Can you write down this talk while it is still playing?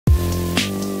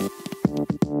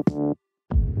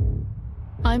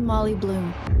I'm Molly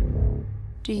Bloom.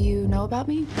 Do you know about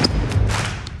me?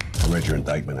 I read your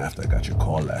indictment after I got your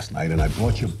call last night, and I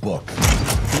bought your book.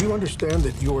 Do you understand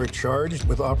that you are charged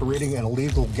with operating an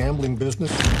illegal gambling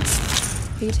business?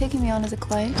 Are you taking me on as a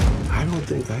client? I don't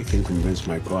think I can convince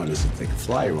my partners to take a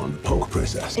flyer on the Poke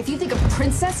Princess. If you think a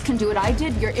princess can do what I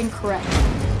did, you're incorrect.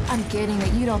 I'm getting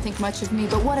that you don't think much of me,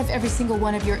 but what if every single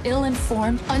one of your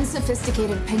ill-informed,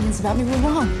 unsophisticated opinions about me were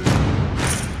wrong?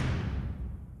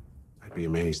 I'd be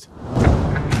amazed.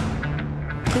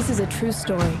 This is a true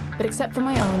story, but except for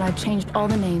my own, I've changed all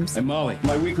the names. Hey, Molly,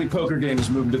 my weekly poker game is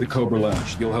moving to the Cobra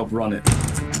Lounge. You'll help run it.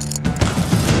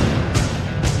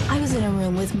 I was in a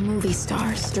room with movie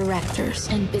stars, directors,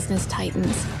 and business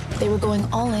titans. They were going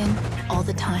all in, all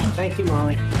the time. Thank you,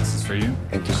 Molly. This is for you.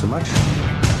 Thank you so much.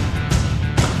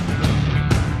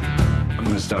 I'm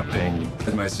gonna stop paying you.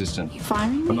 As my assistant. You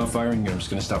firing I'm me? not firing you. I'm just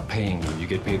gonna stop paying you. You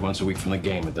get paid once a week from the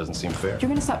game. It doesn't seem fair. You're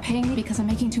gonna stop paying me because I'm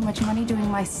making too much money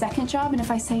doing my second job, and if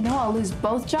I say no, I'll lose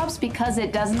both jobs because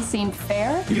it doesn't seem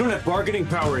fair? You don't have bargaining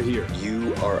power here.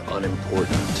 You are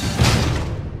unimportant.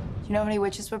 You know how many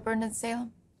witches were burned in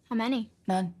Salem? How many?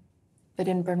 None. They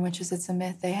didn't burn witches, it's a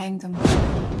myth. They hanged them.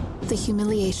 The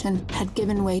humiliation had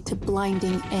given way to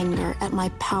blinding anger at my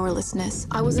powerlessness.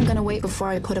 I wasn't gonna wait before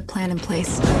I put a plan in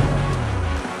place.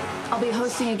 I'll be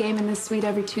hosting a game in this suite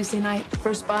every Tuesday night.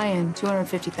 First buy-in,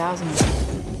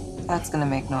 $250,000. That's gonna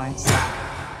make noise.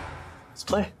 Let's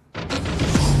play.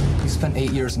 You spent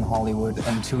 8 years in Hollywood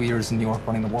and 2 years in New York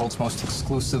running the world's most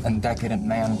exclusive and decadent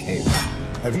man cave.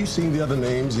 Have you seen the other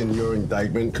names in your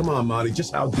indictment? Come on, Marty,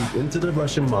 just how deep into the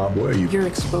Russian mob were you? Your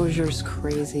exposure's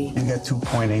crazy. You got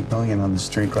 2.8 billion on the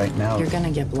street right now. You're gonna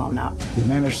get blown up. You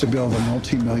managed to build a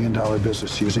multi-million-dollar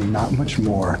business using not much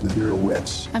more than your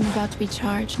wits. I'm about to be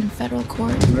charged in federal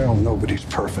court. Well, nobody's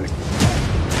perfect.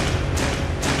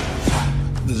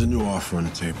 There's a new offer on the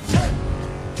table.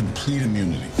 Complete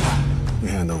immunity. We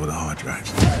hand over the hard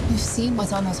drives. You've seen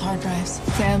what's on those hard drives.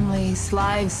 Families,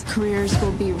 lives, careers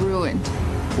will be ruined.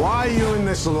 Why are you in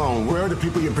this alone? Where are the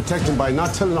people you're protecting by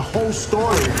not telling the whole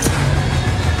story?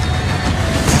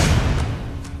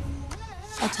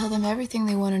 I'll tell them everything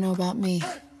they want to know about me.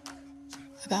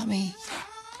 About me.